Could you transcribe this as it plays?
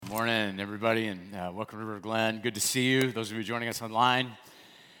Morning, everybody, and welcome to River Glen. Good to see you. Those of you joining us online,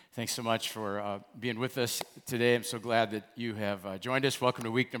 thanks so much for being with us today. I'm so glad that you have joined us. Welcome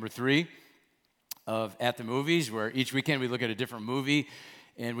to week number 3 of At the Movies, where each weekend we look at a different movie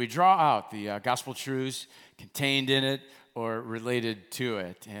and we draw out the gospel truths contained in it or related to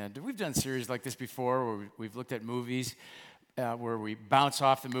it. And we've done series like this before where we've looked at movies where we bounce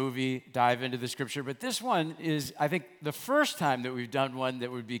off the movie, dive into the scripture. But this one is, I think, the first time that we've done one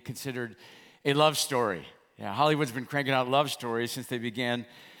that would be considered a love story. Yeah, Hollywood's been cranking out love stories since they began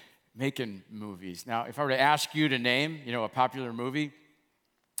making movies. Now, if I were to ask you to name, a popular movie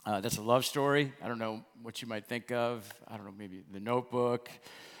that's a love story, I don't know what you might think of. I don't know, maybe The Notebook,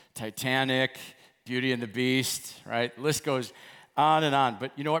 Titanic, Beauty and the Beast, right? The list goes on and on.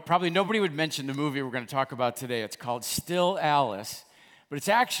 But you know what? Probably nobody would mention the movie we're going to talk about today. It's called Still Alice, but it's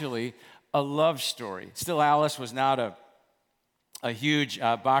actually a love story. Still Alice was not a huge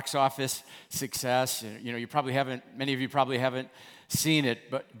box office success. You probably haven't, many of you probably haven't seen it,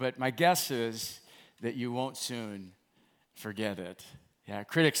 but my guess is that you won't soon forget it. Yeah,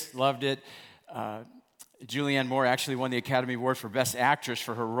 critics loved it. Julianne Moore actually won the Academy Award for Best Actress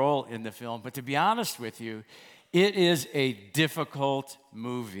for her role in the film. But to be honest with you, it is a difficult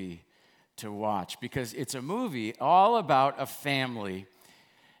movie to watch because it's a movie all about a family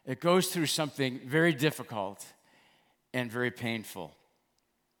that goes through something very difficult and very painful.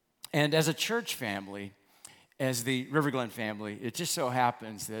 And as a church family, as the River Glen family, it just so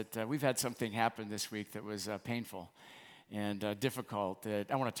happens that we've had something happen this week that was painful and difficult that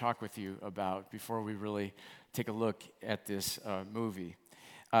I want to talk with you about before we really take a look at this movie.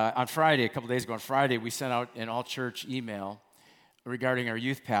 On Friday, a couple days ago on Friday, we sent out an all-church email regarding our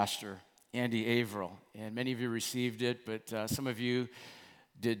youth pastor, Andy Averill. And many of you received it, but some of you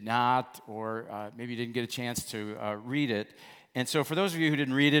did not, or maybe you didn't get a chance to read it. And so for those of you who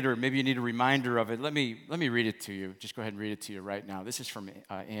didn't read it, or maybe you need a reminder of it, let me read it to you. Just go ahead and read it to you right now. This is from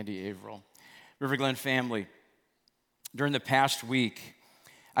Andy Averill. River Glen family, during the past week,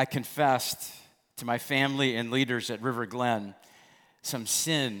 I confessed to my family and leaders at River Glen some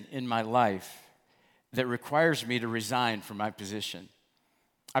sin in my life that requires me to resign from my position.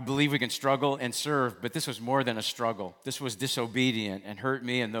 I believe we can struggle and serve, but this was more than a struggle. This was disobedient and hurt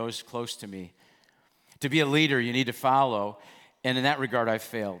me and those close to me. To be a leader, you need to follow, and in that regard, I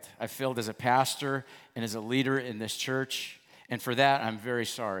failed. I failed as a pastor and as a leader in this church, and for that, I'm very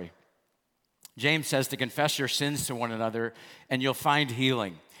sorry. James says to confess your sins to one another, and you'll find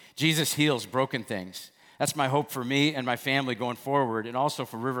healing. Jesus heals broken things. That's my hope for me and my family going forward, and also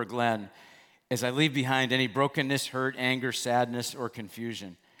for River Glen as I leave behind any brokenness, hurt, anger, sadness, or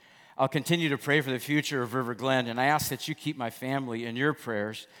confusion. I'll continue to pray for the future of River Glen, and I ask that you keep my family in your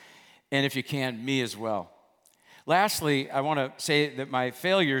prayers, and if you can, me as well. Lastly, I want to say that my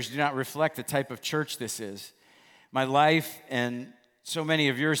failures do not reflect the type of church this is. My life and so many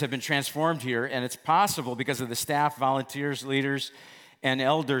of yours have been transformed here, and it's possible because of the staff, volunteers, leaders, and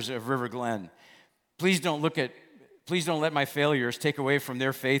elders of River Glen. Please don't let my failures take away from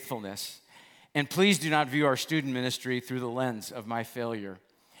their faithfulness. And please do not view our student ministry through the lens of my failure.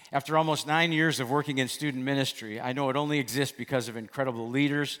 After almost 9 years of working in student ministry, I know it only exists because of incredible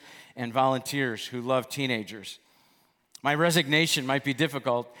leaders and volunteers who love teenagers. My resignation might be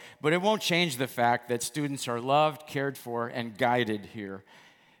difficult, but it won't change the fact that students are loved, cared for, and guided here.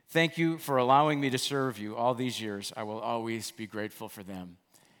 Thank you for allowing me to serve you all these years. I will always be grateful for them.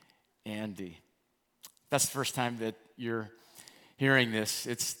 Andy. That's the first time that you're hearing this.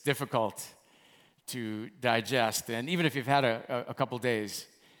 It's difficult to digest. And even if you've had a couple days,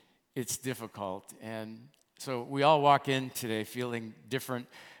 it's difficult. And so we all walk in today feeling different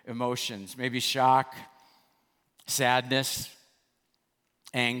emotions, maybe shock, sadness,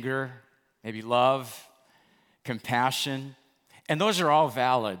 anger, maybe love, compassion. And those are all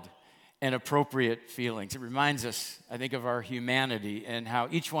valid and appropriate feelings. It reminds us, I think, of our humanity and how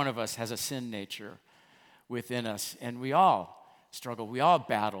each one of us has a sin nature within us, and we all struggle, we all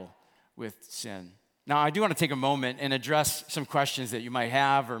battle with sin. Now, I do want to take a moment and address some questions that you might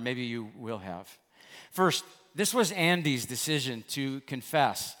have, or maybe you will have. First, this was Andy's decision to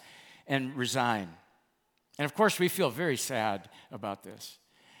confess and resign. And of course, we feel very sad about this.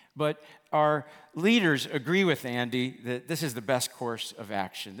 But our leaders agree with Andy that this is the best course of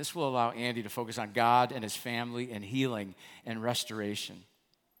action. This will allow Andy to focus on God and his family and healing and restoration.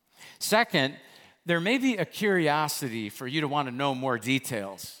 Second, there may be a curiosity for you to want to know more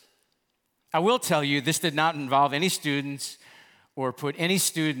details. I will tell you this did not involve any students or put any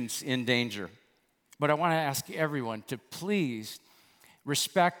students in danger. But I want to ask everyone to please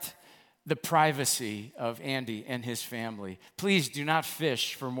respect the privacy of Andy and his family. Please do not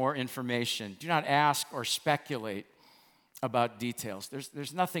fish for more information. Do not ask or speculate about details.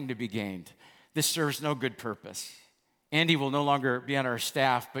 There's nothing to be gained. This serves no good purpose. Andy will no longer be on our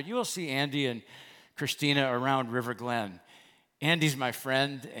staff, but you will see Andy and Christina around River Glen. Andy's my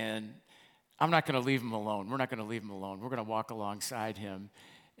friend, and I'm not going to leave him alone. We're not going to leave him alone. We're going to walk alongside him,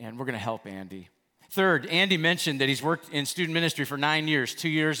 and we're going to help Andy. Third, Andy mentioned that he's worked in student ministry for 9 years, 2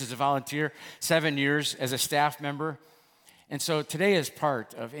 years as a volunteer, 7 years as a staff member. And so today is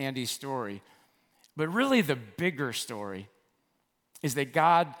part of Andy's story. But really the bigger story is that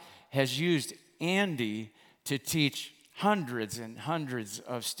God has used Andy to teach hundreds and hundreds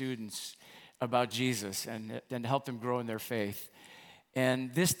of students about Jesus and to help them grow in their faith.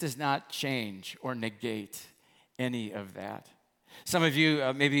 And this does not change or negate any of that. Some of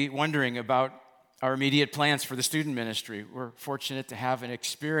you may be wondering about our immediate plans for the student ministry. We're fortunate to have an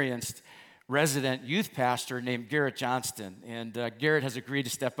experienced resident youth pastor named Garrett Johnston. And Garrett has agreed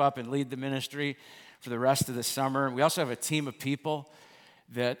to step up and lead the ministry for the rest of the summer. We also have a team of people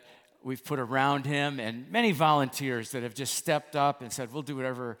that we've put around him and many volunteers that have just stepped up and said, we'll do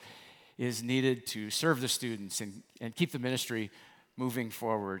whatever is needed to serve the students and keep the ministry moving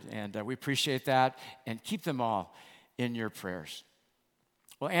forward. And we appreciate that, and keep them all in your prayers.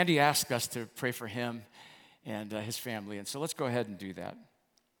 Well, Andy asked us to pray for him and his family, and so let's go ahead and do that.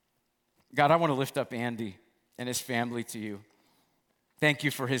 God, I want to lift up Andy and his family to you. Thank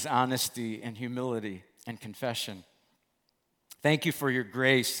you for his honesty and humility and confession. Thank you for your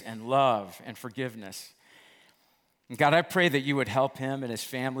grace and love and forgiveness. And God, I pray that you would help him and his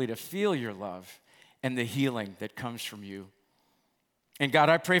family to feel your love and the healing that comes from you. And God,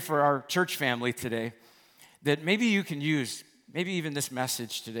 I pray for our church family today that maybe you can use maybe even this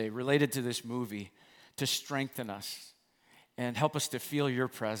message today related to this movie to strengthen us and help us to feel your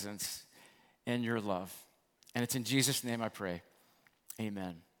presence and your love. And it's in Jesus' name I pray.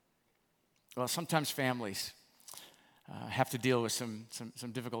 Amen. Well, sometimes families have to deal with some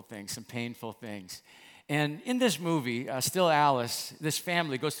difficult things, some painful things. And in this movie, Still Alice, this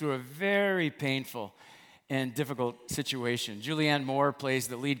family goes through a very painful and difficult situation. Julianne Moore plays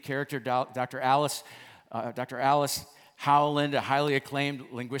the lead character, Dr. Alice Howland, a highly acclaimed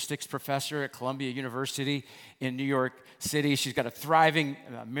linguistics professor at Columbia University in New York City. She's got a thriving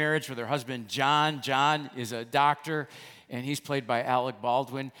marriage with her husband, John. John is a doctor, and he's played by Alec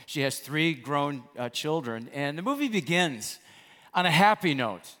Baldwin. She has 3 grown children, and the movie begins on a happy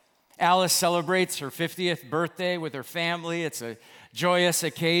note. Alice celebrates her 50th birthday with her family. It's a joyous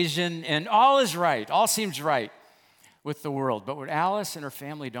occasion, and all is right. All seems right with the world. But what Alice and her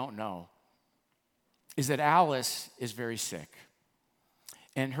family don't know is that Alice is very sick,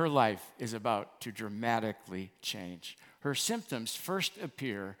 and her life is about to dramatically change. Her symptoms first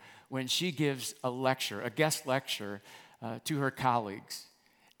appear when she gives a lecture, a guest lecture, to her colleagues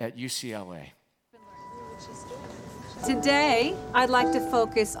at UCLA. Today, I'd like to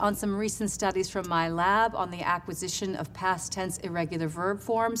focus on some recent studies from my lab on the acquisition of past tense irregular verb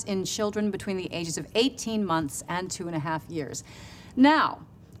forms in children between the ages of 18 months and 2.5 years. Now,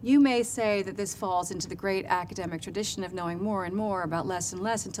 you may say that this falls into the great academic tradition of knowing more and more about less and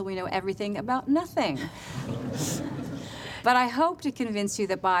less until we know everything about nothing. But I hope to convince you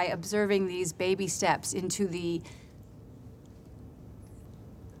that by observing these baby steps into the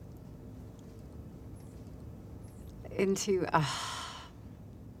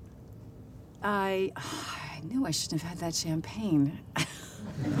I knew I shouldn't have had that champagne.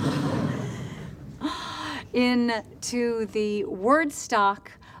 Into the word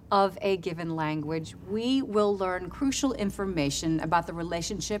stock of a given language, we will learn crucial information about the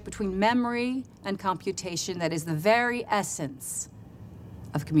relationship between memory and computation that is the very essence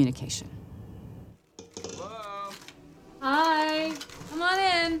of communication. Hello. Hi, come on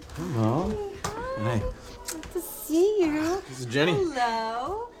in. Hello. Hey. Good to see you. This is Jenny.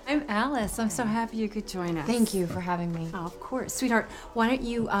 Hello. I'm Alice. I'm so happy you could join us. Thank you for having me. Oh, of course. Sweetheart, why don't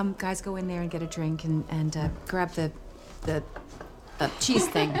you guys go in there and get a drink and grab the cheese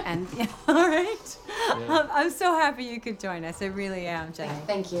thing and all right? Yeah. I'm so happy you could join us. I really am, Jenny.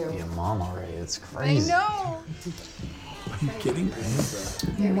 Thank you. Be a mom already. It's crazy. I know. Are you kidding?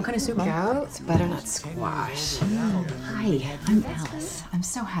 What kind of soup? Goat, butternut squash. Hi, I'm Alice. I'm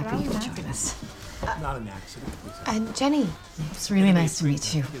so happy you could join us. Not an accident. And Jenny. It's really nice to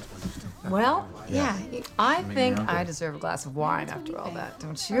meet you. Well, Yeah, I think I deserve a glass of wine after all that,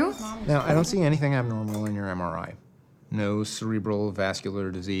 don't you? Now, I don't see anything abnormal in your MRI. No cerebral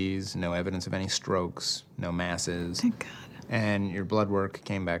vascular disease, no evidence of any strokes, no masses. Thank God. And your blood work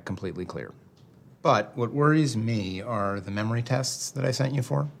came back completely clear. But what worries me are the memory tests that I sent you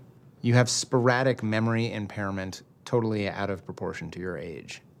for. You have sporadic memory impairment totally out of proportion to your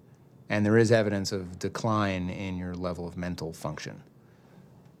age. And there is evidence of decline in your level of mental function.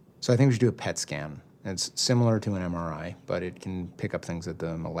 So I think we should do a PET scan. It's similar to an MRI, but it can pick up things at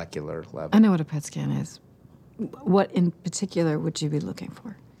the molecular level. I know what a PET scan is. What in particular would you be looking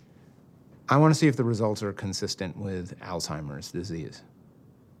for? I want to see if the results are consistent with Alzheimer's disease.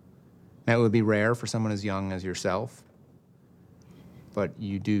 That would be rare for someone as young as yourself, but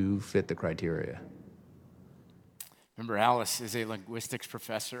you do fit the criteria. Remember, Alice is a linguistics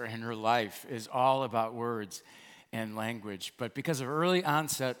professor, and her life is all about words and language. But because of early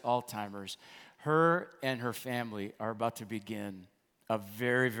onset Alzheimer's, her and her family are about to begin a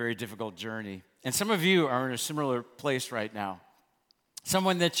very, very difficult journey. And some of you are in a similar place right now.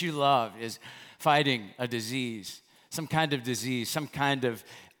 Someone that you love is fighting a disease, some kind of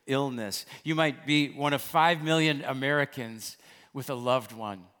illness. You might be one of 5 million Americans with a loved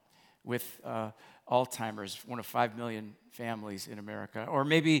one with Alzheimer's, one of 5 million families in America. Or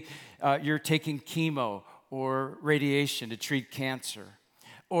maybe you're taking chemo or radiation to treat cancer.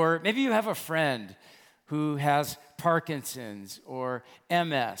 Or maybe you have a friend who has Parkinson's or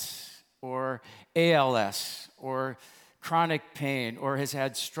MS or ALS or chronic pain or has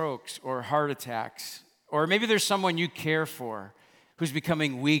had strokes or heart attacks. Or maybe there's someone you care for who's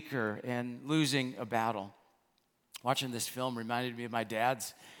becoming weaker and losing a battle. Watching this film reminded me of my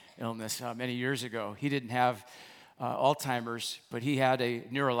dad's illness many years ago. He didn't have Alzheimer's, but he had a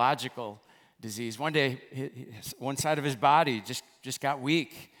neurological disease. One day, one side of his body just got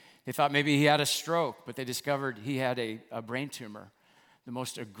weak. They thought maybe he had a stroke, but they discovered he had a brain tumor, the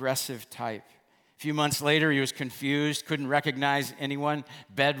most aggressive type. A few months later, he was confused, couldn't recognize anyone,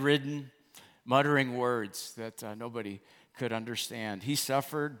 bedridden, muttering words that nobody could understand. He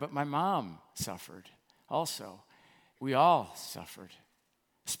suffered, but my mom suffered also. We all suffered.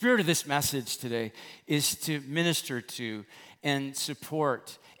 The spirit of this message today is to minister to and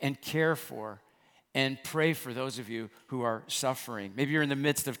support and care for and pray for those of you who are suffering. Maybe you're in the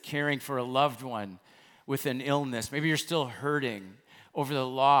midst of caring for a loved one with an illness. Maybe you're still hurting over the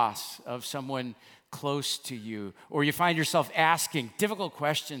loss of someone close to you, or you find yourself asking difficult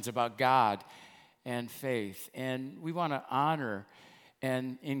questions about God and faith. And we want to honor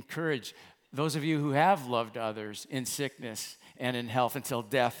and encourage those of you who have loved others in sickness and in health until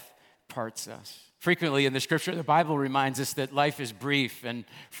death parts us. Frequently in the scripture, the Bible reminds us that life is brief and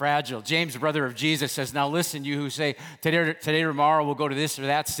fragile. James, brother of Jesus, says, now listen, you who say, today or tomorrow we'll go to this or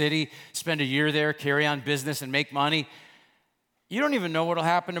that city, spend a year there, carry on business and make money. You don't even know what will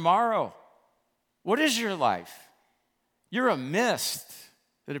happen tomorrow. What is your life? You're a mist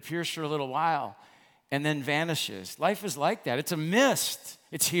that appears for a little while and then vanishes. Life is like that. It's a mist.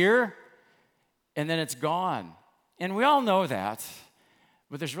 It's here and then it's gone. And we all know that,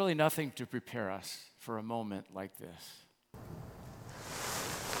 but there's really nothing to prepare us for a moment like this.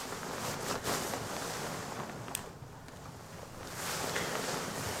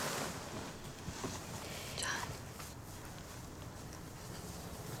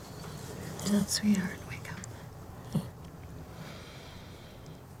 John, sweetheart, wake up.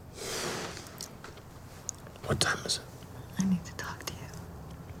 What time is it? I need to talk to you.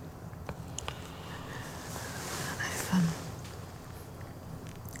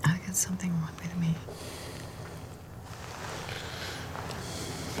 I've got something wrong with me.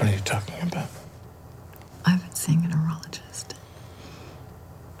 What are you talking about? I've been seeing a neurologist.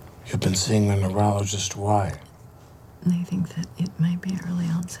 You've been seeing the neurologist. Why? They think that it might be early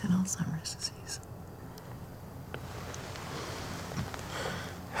onset Alzheimer's disease.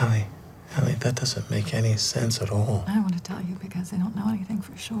 Ellie, that doesn't make any sense at all. I don't want to tell you because I don't know anything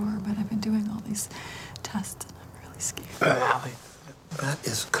for sure, but I've been doing all these tests and I'm really scared. Ellie, that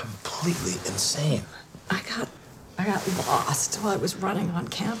is completely insane. I got lost while I was running on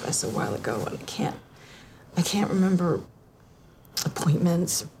campus a while ago, and I can't remember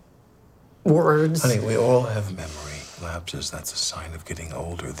appointments, words. Honey, we all have memory lapses. That's a sign of getting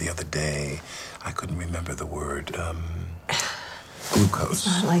older. The other day, I couldn't remember the word, glucose.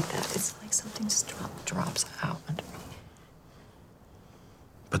 It's not like that. It's like something just drops out under me.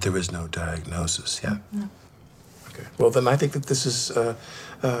 But there is no diagnosis yet? No. Okay. Well, then I think that this is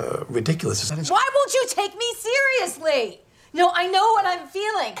ridiculous. Why won't you take me seriously? No, I know what I'm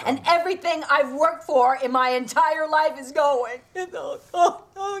feeling, and everything I've worked for in my entire life is going. It's all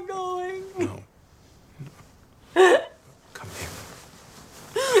going. No. Come here.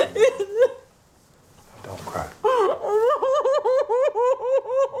 Don't cry.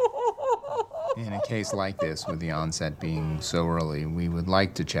 In a case like this, with the onset being so early, we would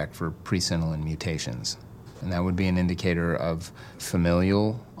like to check for presenilin mutations. And that would be an indicator of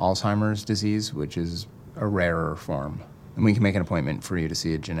familial Alzheimer's disease, which is a rarer form. And we can make an appointment for you to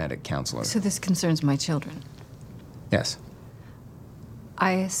see a genetic counselor. So this concerns my children. Yes.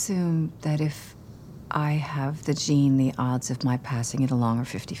 I assume that if I have the gene, the odds of my passing it along are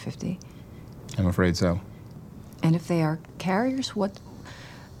 50-50. I'm afraid so. And if they are carriers, what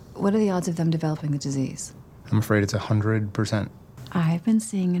are the odds of them developing the disease? I'm afraid it's 100%. I've been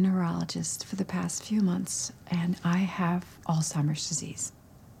seeing a neurologist for the past few months, and I have Alzheimer's disease.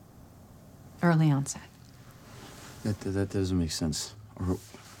 Early onset. That doesn't make sense. Are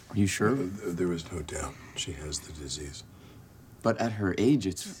you sure? There is no doubt she has the disease. But at her age,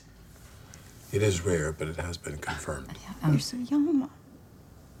 it's... It is rare, but it has been confirmed. I'm so young, Mom.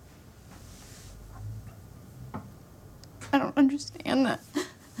 I don't understand that.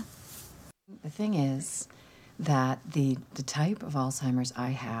 The thing is that the type of Alzheimer's I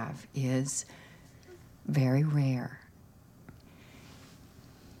have is very rare.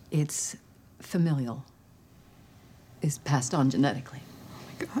 It's familial. Is passed on genetically. Oh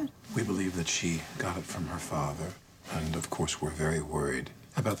my God. We believe that she got it from her father, and of course we're very worried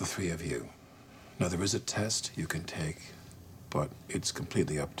about the three of you. Now, there is a test you can take, but it's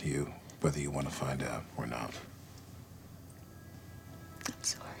completely up to you whether you want to find out or not. I'm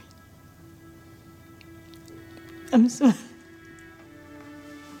sorry. I'm sorry.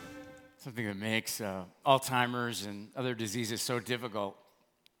 Something that makes Alzheimer's and other diseases so difficult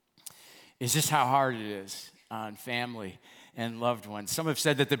is just how hard it is on family and loved ones. Some have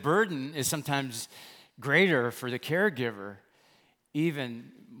said that the burden is sometimes greater for the caregiver,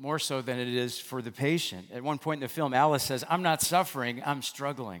 even more so than it is for the patient. At one point in the film, Alice says, "I'm not suffering, I'm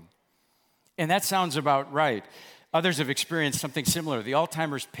struggling." And that sounds about right. Others have experienced something similar. The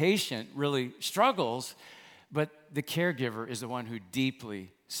Alzheimer's patient really struggles, but the caregiver is the one who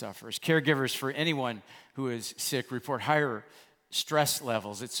deeply suffers. Caregivers for anyone who is sick report higher stress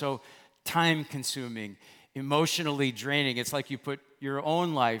levels. It's so time-consuming, emotionally draining. It's like you put your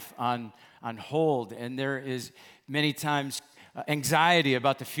own life on hold, and there is many times anxiety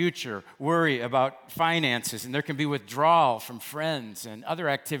about the future, worry about finances, and there can be withdrawal from friends and other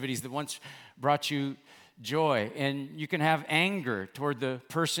activities that once brought you joy. And you can have anger toward the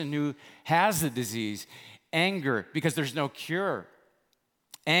person who has the disease, anger because there's no cure,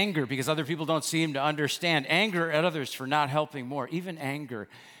 anger because other people don't seem to understand, anger at others for not helping more, even anger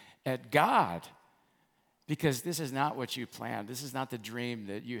at God, because this is not what you planned. This is not the dream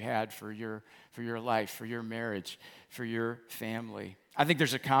that you had for your life, for your marriage, for your family. I think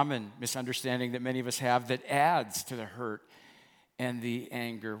there's a common misunderstanding that many of us have that adds to the hurt and the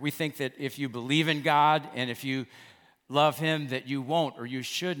anger. We think that if you believe in God and if you love Him, that you won't or you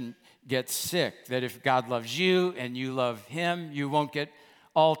shouldn't get sick. That if God loves you and you love Him, you won't get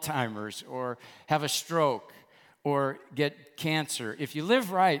Alzheimer's or have a stroke or get cancer. If you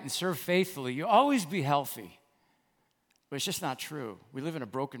live right and serve faithfully, you'll always be healthy. But it's just not true. We live in a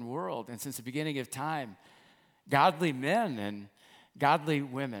broken world, and since the beginning of time, godly men and godly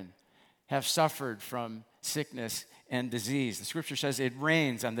women have suffered from sickness and disease. The scripture says it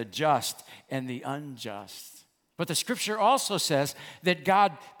rains on the just and the unjust. But the scripture also says that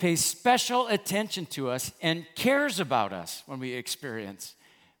God pays special attention to us and cares about us when we experience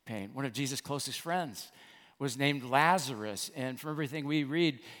pain. One of Jesus' closest friends was named Lazarus, and from everything we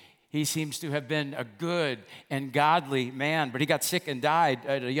read, he seems to have been a good and godly man, but he got sick and died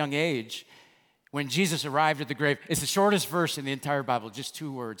at a young age. When Jesus arrived at the grave, it's the shortest verse in the entire Bible, just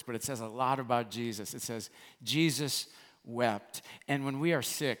 2 words, but it says a lot about Jesus. It says, Jesus wept. And when we are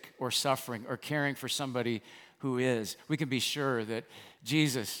sick or suffering or caring for somebody who is, we can be sure that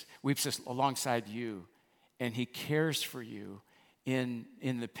Jesus weeps alongside you, and he cares for you in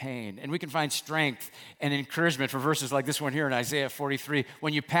the pain. And we can find strength and encouragement for verses like this one here in Isaiah 43.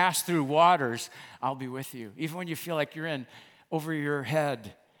 When you pass through waters, I'll be with you. Even when you feel like you're in over your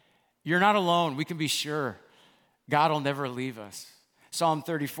head, you're not alone. We can be sure God will never leave us. Psalm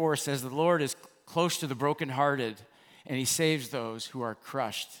 34 says, the Lord is close to the brokenhearted, and he saves those who are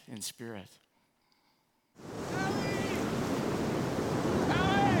crushed in spirit.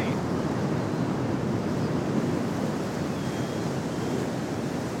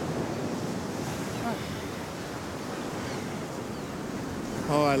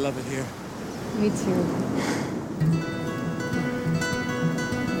 Oh, I love it here. Me too.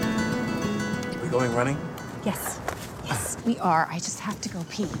 We going running? Yes, we are. I just have to go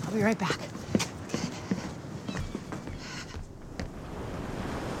pee. I'll be right back.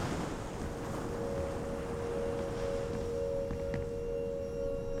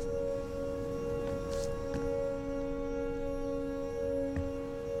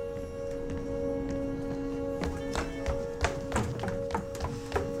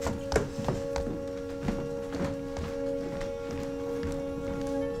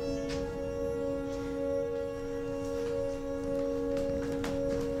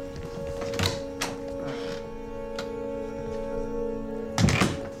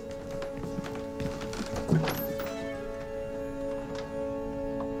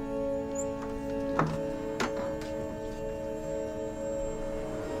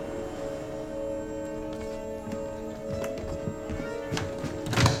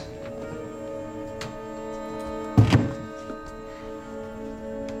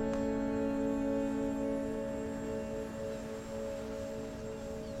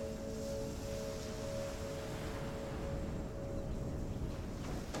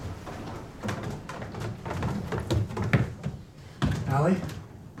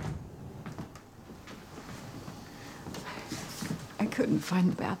 couldn't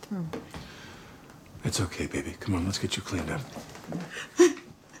find the bathroom. It's okay, baby. Come on, let's get you cleaned up.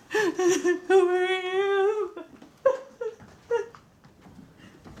 Who are you?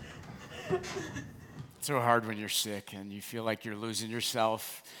 It's so hard when you're sick and you feel like you're losing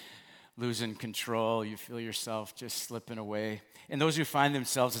yourself, losing control. You feel yourself just slipping away. And those who find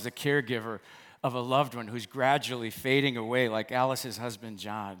themselves as a caregiver of a loved one who's gradually fading away, like Alice's husband,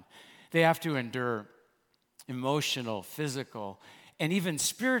 John, they have to endure emotional, physical, and even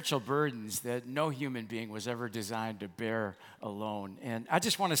spiritual burdens that no human being was ever designed to bear alone. And I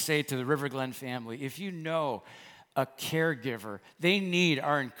just want to say to the River Glen family, if you know a caregiver, they need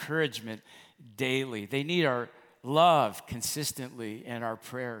our encouragement daily. They need our love consistently and our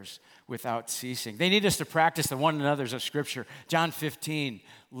prayers without ceasing. They need us to practice the one another's of Scripture. John 15,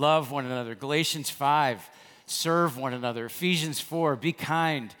 love one another. Galatians 5, serve one another. Ephesians 4, be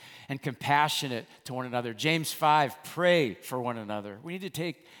kind and compassionate to one another. James 5, pray for one another. We need to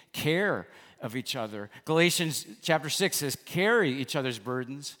take care of each other. Galatians chapter 6 says, carry each other's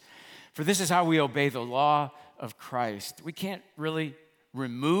burdens, for this is how we obey the law of Christ. We can't really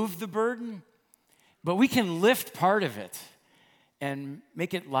remove the burden, but we can lift part of it and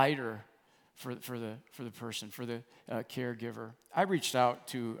make it lighter for the person, for the caregiver. I reached out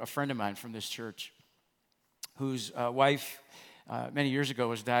to a friend of mine from this church whose wife many years ago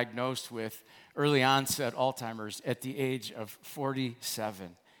was diagnosed with early onset Alzheimer's at the age of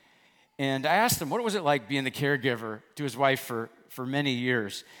 47. And I asked him, what was it like being the caregiver to his wife for many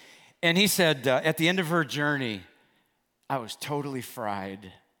years? And he said, at the end of her journey, I was totally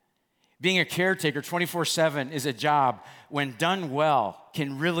fried. Being a caretaker 24/7 is a job, when done well,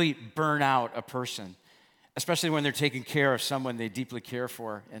 can really burn out a person, especially when they're taking care of someone they deeply care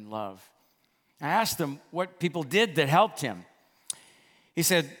for and love. I asked him what people did that helped him. He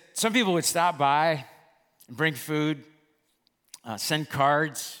said, some people would stop by and bring food, send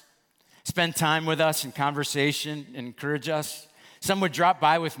cards, spend time with us in conversation, and encourage us. Some would drop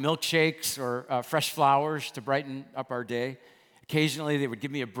by with milkshakes or fresh flowers to brighten up our day. Occasionally, they would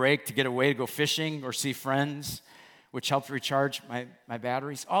give me a break to get away to go fishing or see friends, which helped recharge my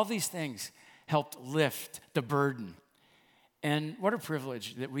batteries. All these things helped lift the burden. And what a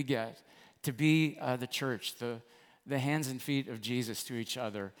privilege that we get to be the church, the hands and feet of Jesus to each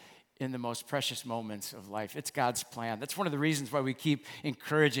other in the most precious moments of life. It's God's plan. That's one of the reasons why we keep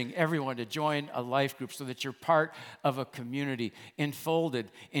encouraging everyone to join a life group, so that you're part of a community, enfolded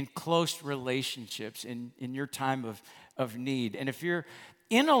in close relationships in your time of need. And if you're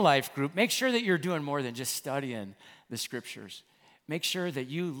in a life group, make sure that you're doing more than just studying the Scriptures. Make sure that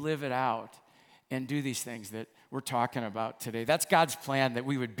you live it out and do these things that we're talking about today. That's God's plan, that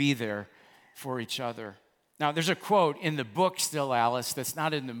we would be there for each other. Now, there's a quote in the book, Still Alice, that's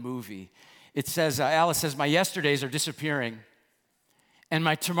not in the movie. It says, Alice says, my yesterdays are disappearing and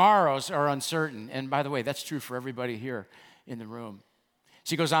my tomorrows are uncertain. And by the way, that's true for everybody here in the room.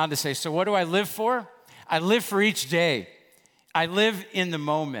 She goes on to say, so what do I live for? I live for each day. I live in the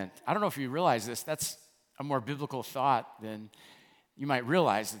moment. I don't know if you realize this. That's a more biblical thought than you might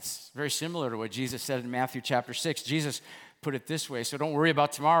realize. It's very similar to what Jesus said in Matthew chapter 6. Jesus put it this way, so don't worry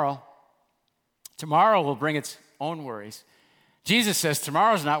about tomorrow. Tomorrow will bring its own worries. Jesus says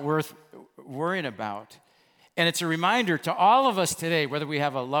tomorrow's not worth worrying about. And it's a reminder to all of us today, whether we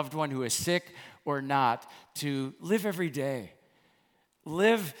have a loved one who is sick or not, to live every day.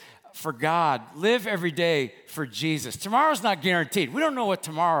 Live for God. Live every day for Jesus. Tomorrow's not guaranteed. We don't know what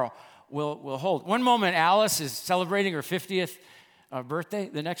tomorrow will hold. One moment, Alice is celebrating her 50th birthday.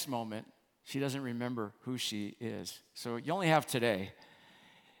 The next moment, she doesn't remember who she is. So you only have today.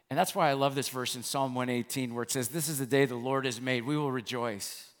 And that's why I love this verse in Psalm 118, where it says, this is the day the Lord has made. We will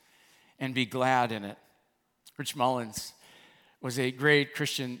rejoice and be glad in it. Rich Mullins was a great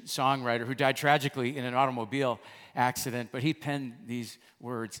Christian songwriter who died tragically in an automobile accident, but he penned these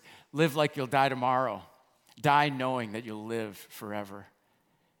words, live like you'll die tomorrow. Die knowing that you'll live forever.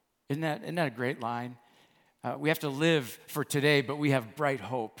 Isn't that a great line? We have to live for today, but we have bright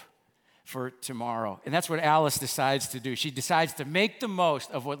hope for tomorrow. And that's what Alice decides to do. She decides to make the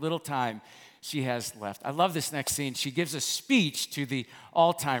most of what little time she has left. I love this next scene. She gives a speech to the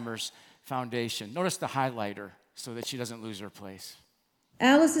Alzheimer's Foundation. Notice the highlighter so that she doesn't lose her place.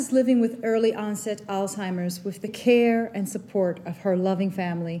 Alice is living with early onset Alzheimer's with the care and support of her loving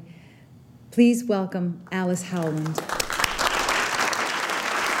family. Please welcome Alice Howland.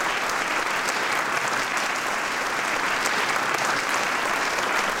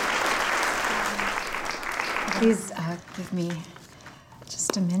 Please give me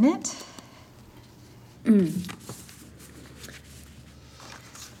just a minute.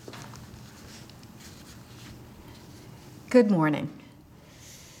 Good morning.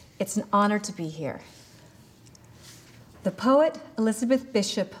 It's an honor to be here. The poet Elizabeth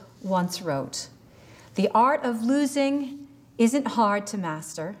Bishop once wrote, "The art of losing isn't hard to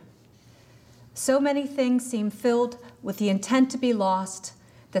master. So many things seem filled with the intent to be lost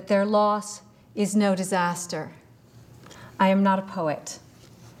that their loss is no disaster." I am not a poet.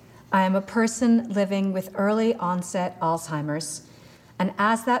 I am a person living with early onset Alzheimer's, and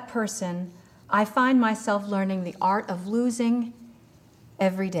as that person, I find myself learning the art of losing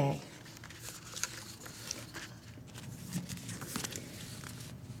every day.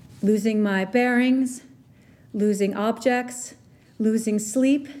 Losing my bearings, losing objects, losing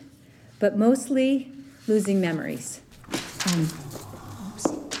sleep, but mostly losing memories. I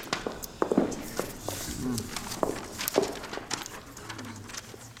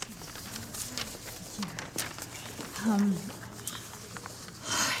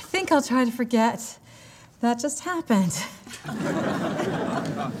think I'll try to forget. That just happened.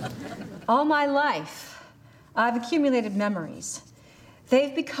 All my life, I've accumulated memories.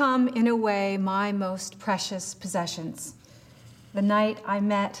 They've become, in a way, my most precious possessions. The night I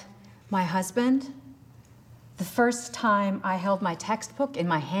met my husband, the first time I held my textbook in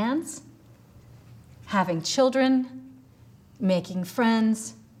my hands, having children, making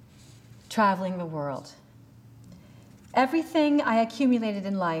friends, traveling the world. Everything I accumulated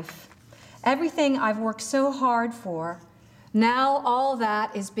in life, everything I've worked so hard for, now all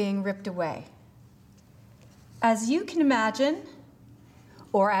that is being ripped away. As you can imagine,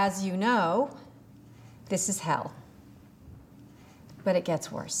 or as you know, this is hell. But it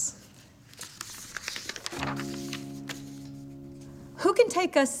gets worse. Who can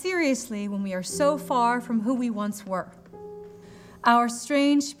take us seriously when we are so far from who we once were? Our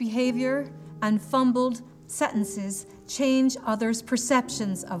strange behavior and fumbled sentences change others'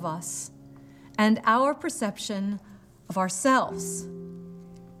 perceptions of us and our perception of ourselves.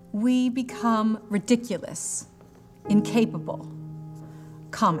 We become ridiculous, incapable,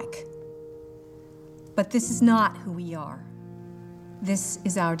 comic. But this is not who we are. This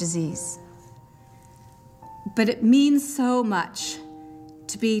is our disease. But it means so much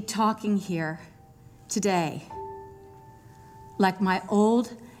to be talking here today, like my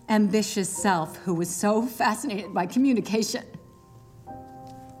old, ambitious self who was so fascinated by communication.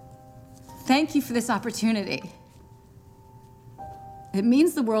 Thank you for this opportunity. It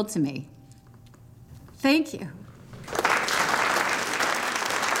means the world to me. Thank you.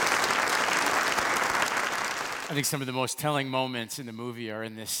 I think some of the most telling moments in the movie are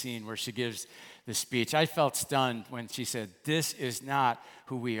in this scene where she gives the speech. I felt stunned when she said, "This is not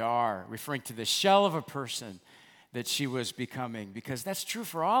who we are," referring to the shell of a person that she was becoming, because that's true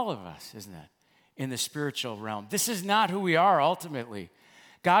for all of us, isn't it? In the spiritual realm. This is not who we are ultimately.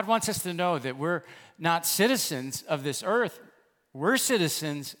 God wants us to know that we're not citizens of this earth. We're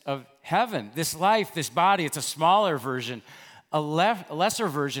citizens of heaven. This life, this body, it's a smaller version, a lesser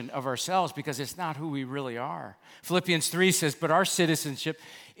version of ourselves, because it's not who we really are. Philippians 3 says, "But our citizenship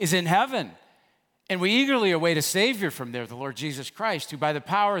is in heaven, and we eagerly await a Savior from there, the Lord Jesus Christ, who by the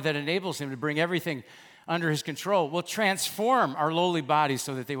power that enables him to bring everything under his control will transform our lowly bodies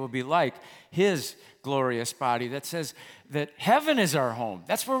so that they will be like his glorious body." That says that heaven is our home.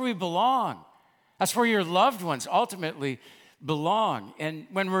 That's where we belong. That's where your loved ones ultimately belong. And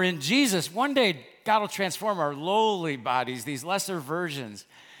when we're in Jesus, one day God will transform our lowly bodies, these lesser versions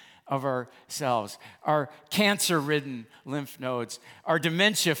of ourselves, our cancer-ridden lymph nodes, our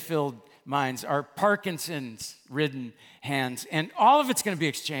dementia-filled minds, our Parkinson's-ridden hands, and all of it's going to be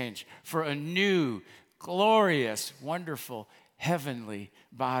exchanged for a new, glorious, wonderful, heavenly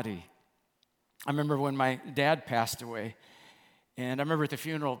body. I remember when my dad passed away, and I remember at the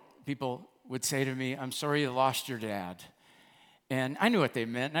funeral, people would say to me, "I'm sorry you lost your dad." And I knew what they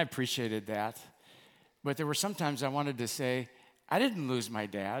meant, and I appreciated that. But there were some times I wanted to say, I didn't lose my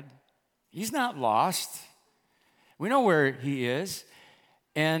dad. He's not lost. We know where he is,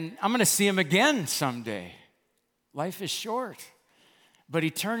 and I'm going to see him again someday. Life is short, but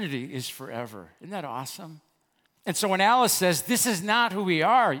eternity is forever. Isn't that awesome? And so when Alice says, "This is not who we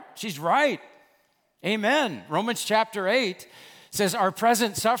are," she's right. Amen. Romans chapter 8 says, "Our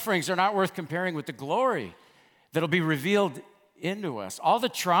present sufferings are not worth comparing with the glory that'll be revealed into us." All the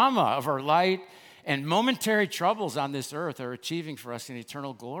trauma of our light and momentary troubles on this earth are achieving for us an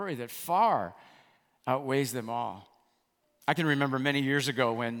eternal glory that far outweighs them all. I can remember many years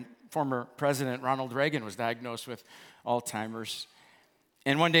ago when former President Ronald Reagan was diagnosed with Alzheimer's.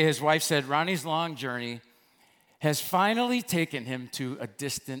 And one day his wife said, "Ronnie's long journey has finally taken him to a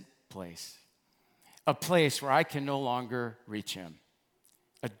distant place, a place where I can no longer reach him."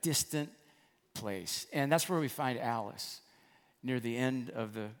 A distant place. And that's where we find Alice near the end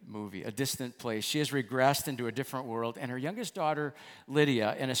of the movie, a distant place. She has regressed into a different world, and her youngest daughter,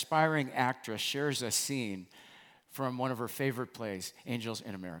 Lydia, an aspiring actress, shares a scene from one of her favorite plays, Angels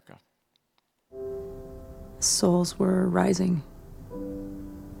in America. Souls were rising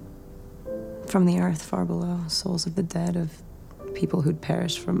from the earth far below, souls of the dead, of people who'd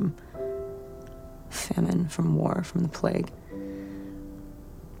perished from famine, from war, from the plague.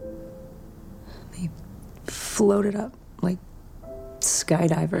 They floated up like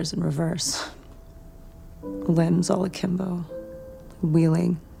skydivers in reverse, limbs all akimbo,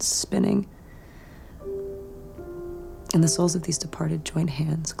 wheeling, spinning. And the souls of these departed joined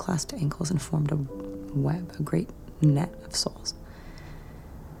hands, clasped ankles, and formed a web, a great net of souls.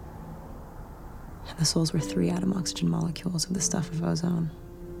 And the souls were 3 atom oxygen molecules of the stuff of ozone,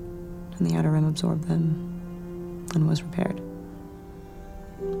 and the outer rim absorbed them and was repaired.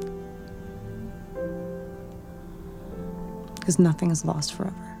 Because nothing is lost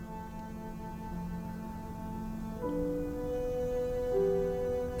forever.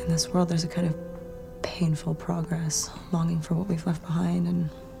 In this world, there's a kind of painful progress, longing for what we've left behind and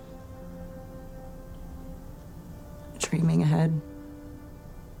dreaming ahead.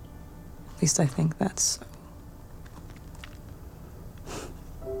 At least I think that's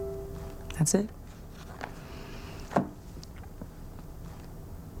it.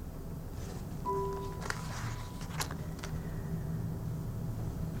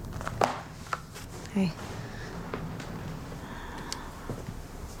 Hey.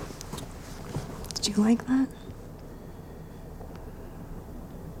 Did you like that?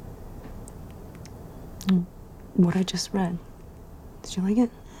 What I just read. Did you like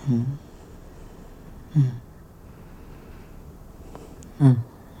it?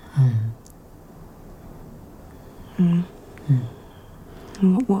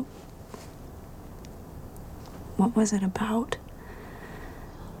 What was it about?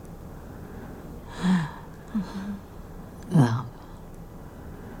 Love.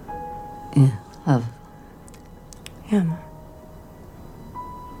 Yeah, love. Yeah, Mom.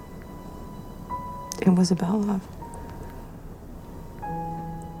 It was about love.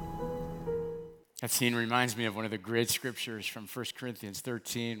 That scene reminds me of one of the great scriptures from 1 Corinthians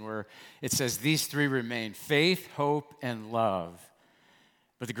 13 where it says, these 3 remain, faith, hope, and love.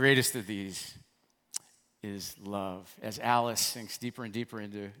 But the greatest of these is love. As Alice sinks deeper and deeper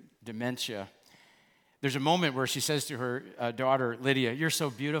into dementia, there's a moment where she says to her daughter, Lydia, you're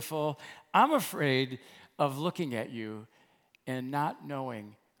so beautiful. I'm afraid of looking at you and not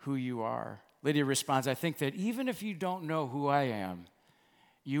knowing who you are. Lydia responds, I think that even if you don't know who I am,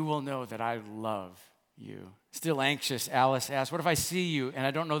 you will know that I love you. Still anxious, Alice asks, what if I see you and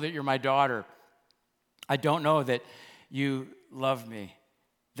I don't know that you're my daughter? I don't know that you love me.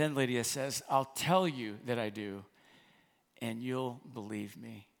 Then Lydia says, I'll tell you that I do, and you'll believe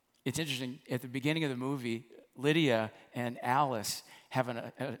me. It's interesting, at the beginning of the movie, Lydia and Alice have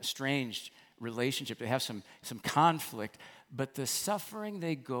an estranged relationship. They have some conflict, but the suffering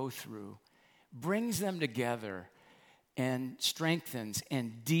they go through brings them together and strengthens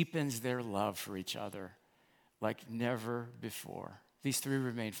and deepens their love for each other like never before. These 3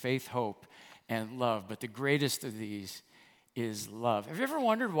 remain, faith, hope, and love, but the greatest of these is love. Have you ever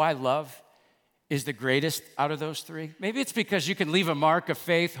wondered why love is the greatest out of those 3? Maybe it's because you can leave a mark of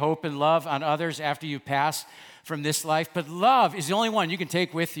faith, hope, and love on others after you pass from this life, but love is the only one you can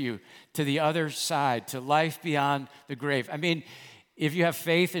take with you to the other side, to life beyond the grave. I mean, if you have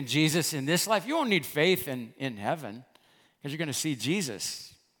faith in Jesus in this life, you won't need faith in heaven because you're going to see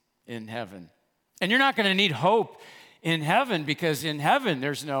Jesus in heaven. And you're not going to need hope in heaven because in heaven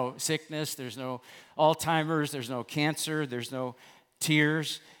there's no sickness, there's no Alzheimer's, there's no cancer, there's no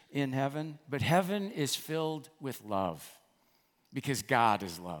tears in heaven. But heaven is filled with love because God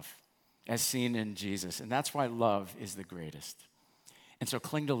is love, as seen in Jesus. And that's why love is the greatest. And so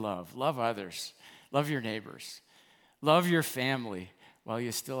cling to love. Love others. Love your neighbors. Love your family while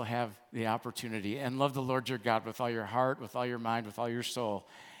you still have the opportunity. And love the Lord your God with all your heart, with all your mind, with all your soul,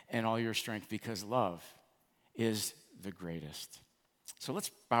 and all your strength, because love is the greatest. So let's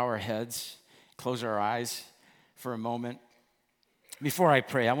bow our heads, close our eyes for a moment. Before I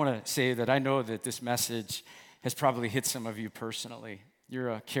pray, I want to say that I know that this message has probably hit some of you personally. You're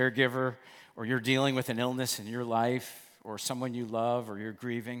a caregiver, or you're dealing with an illness in your life, or someone you love, or you're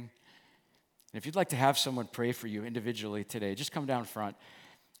grieving. And if you'd like to have someone pray for you individually today, just come down front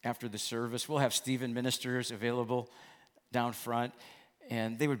after the service. We'll have Stephen ministers available down front,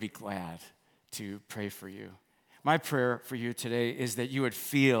 and they would be glad to pray for you. My prayer for you today is that you would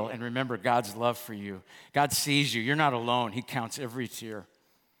feel and remember God's love for you. God sees you. You're not alone. He counts every tear.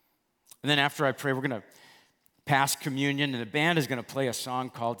 And then after I pray, we're going to pass communion, and the band is going to play a song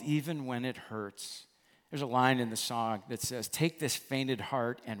called Even When It Hurts. There's a line in the song that says, "Take this fainted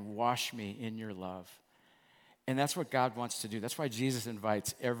heart and wash me in your love." And that's what God wants to do. That's why Jesus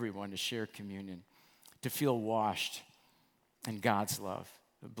invites everyone to share communion, to feel washed in God's love.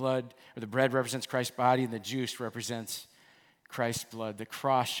 The blood or the bread represents Christ's body, and the juice represents Christ's blood. The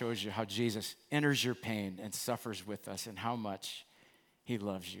cross shows you how Jesus enters your pain and suffers with us and how much he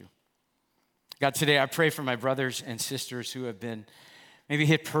loves you. God, today I pray for my brothers and sisters who have been maybe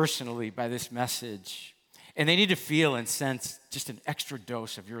hit personally by this message, and they need to feel and sense just an extra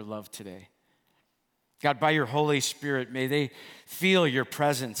dose of your love today. God, by your Holy Spirit, may they feel your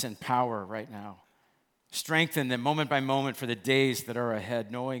presence and power right now. Strengthen them moment by moment for the days that are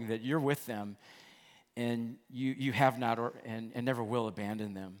ahead, knowing that you're with them and you have not and never will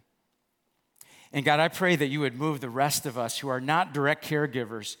abandon them. And God, I pray that you would move the rest of us who are not direct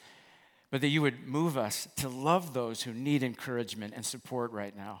caregivers, but that you would move us to love those who need encouragement and support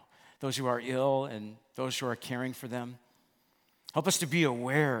right now, those who are ill and those who are caring for them. Help us to be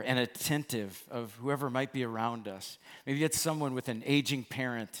aware and attentive of whoever might be around us. Maybe it's someone with an aging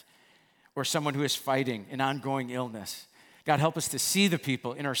parent or someone who is fighting an ongoing illness. God, help us to see the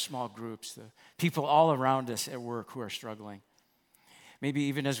people in our small groups, the people all around us at work who are struggling. Maybe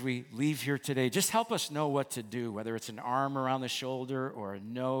even as we leave here today, just help us know what to do, whether it's an arm around the shoulder or a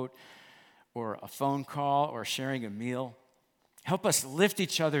note or a phone call or sharing a meal. Help us lift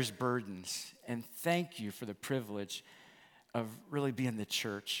each other's burdens, and thank you for the privilege of really being the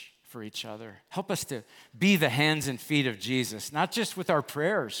church for each other. Help us to be the hands and feet of Jesus, not just with our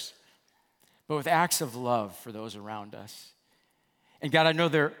prayers, but with acts of love for those around us. And God, I know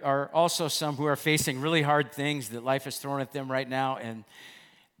there are also some who are facing really hard things that life has thrown at them right now, and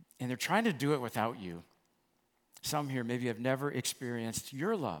they're trying to do it without you. Some here maybe have never experienced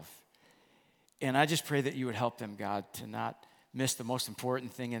your love. And I just pray that you would help them, God, to not miss the most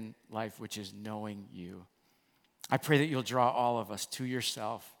important thing in life, which is knowing you. I pray that you'll draw all of us to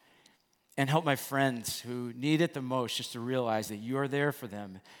yourself and help my friends who need it the most just to realize that you are there for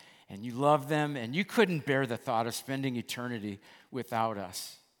them and you love them and you couldn't bear the thought of spending eternity without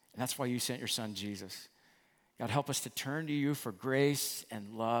us. And that's why you sent your son, Jesus. God, help us to turn to you for grace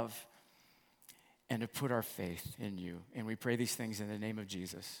and love and to put our faith in you. And we pray these things in the name of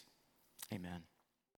Jesus. Amen.